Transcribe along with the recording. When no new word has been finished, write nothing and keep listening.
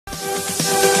I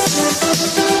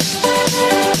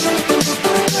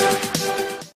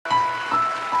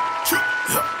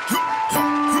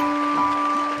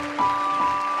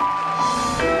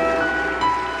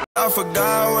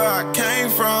forgot where I came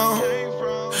from.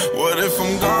 What if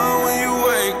I'm gone when you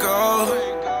wake up?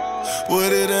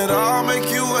 Would it at all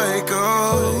make you wake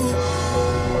up?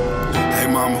 Hey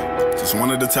mama, just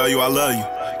wanted to tell you I love you.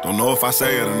 Don't know if I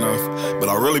say it enough, but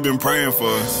I really been praying for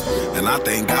us, and I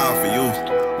thank God for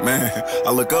you. Man,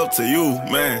 I look up to you,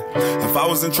 man. If I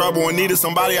was in trouble and needed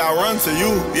somebody, I'd run to you,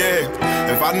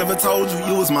 yeah. If I never told you,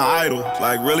 you was my idol,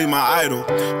 like really my idol.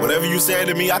 Whatever you said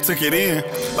to me, I took it in,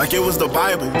 like it was the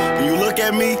Bible. When you look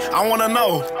at me, I wanna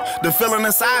know the feeling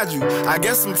inside you. I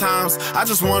guess sometimes I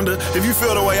just wonder if you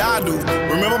feel the way I do.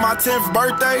 Remember my 10th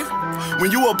birthday?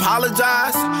 When you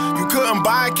apologized, you couldn't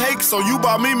buy a cake, so you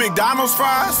bought me McDonald's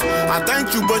fries. I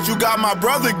thanked you, but you got my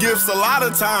brother gifts a lot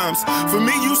of times. For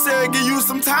me, you said give you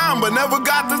some time, but never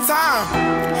got the time.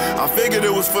 I figured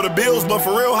it was for the bills, but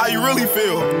for real, how you really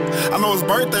feel? I know it's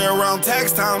birthday around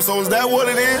tax time, so is that what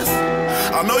it is?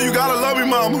 I know you gotta love me,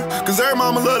 mama, cause every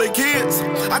mama love their kids.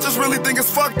 I just really think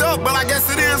it's fucked up, but I guess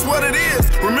it is what it is.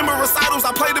 Remember recitals,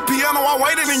 I played the piano, I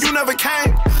waited and you never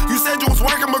came. You said you was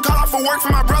working, but call out for work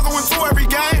for my brother went to every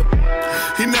game.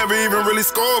 He never even really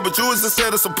scored, but you was just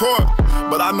there to support.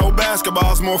 But I know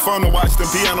basketball's more fun to watch than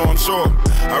piano, I'm sure.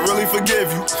 I really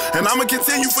forgive you, and I'ma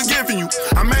continue forgiving you.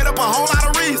 I made up a whole lot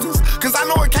of reasons, cause I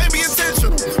know it can't be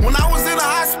intentional. When I was in the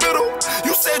hospital,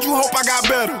 you said you hope I got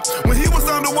better. When he was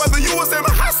under weather, you was in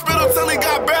the hospital till he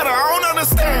got better. I don't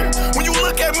understand. When you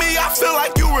look at me, I feel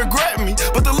like you regret me,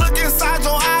 but the look inside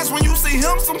your eyes when you see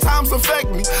him sometimes affect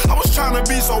me. I was trying to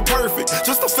be so perfect,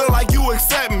 just to feel like you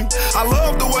accept me. I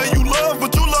love the way you love,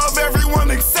 but you love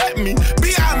everyone except me.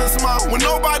 Be honest, mom, when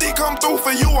nobody come through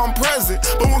for you, I'm present.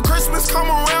 But when Christmas come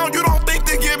around, you don't think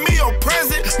to give me a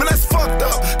present? Man, that's fucked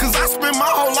up, cause I spent my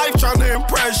whole life trying to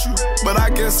impress you, but I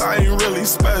guess I ain't really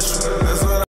special. That's what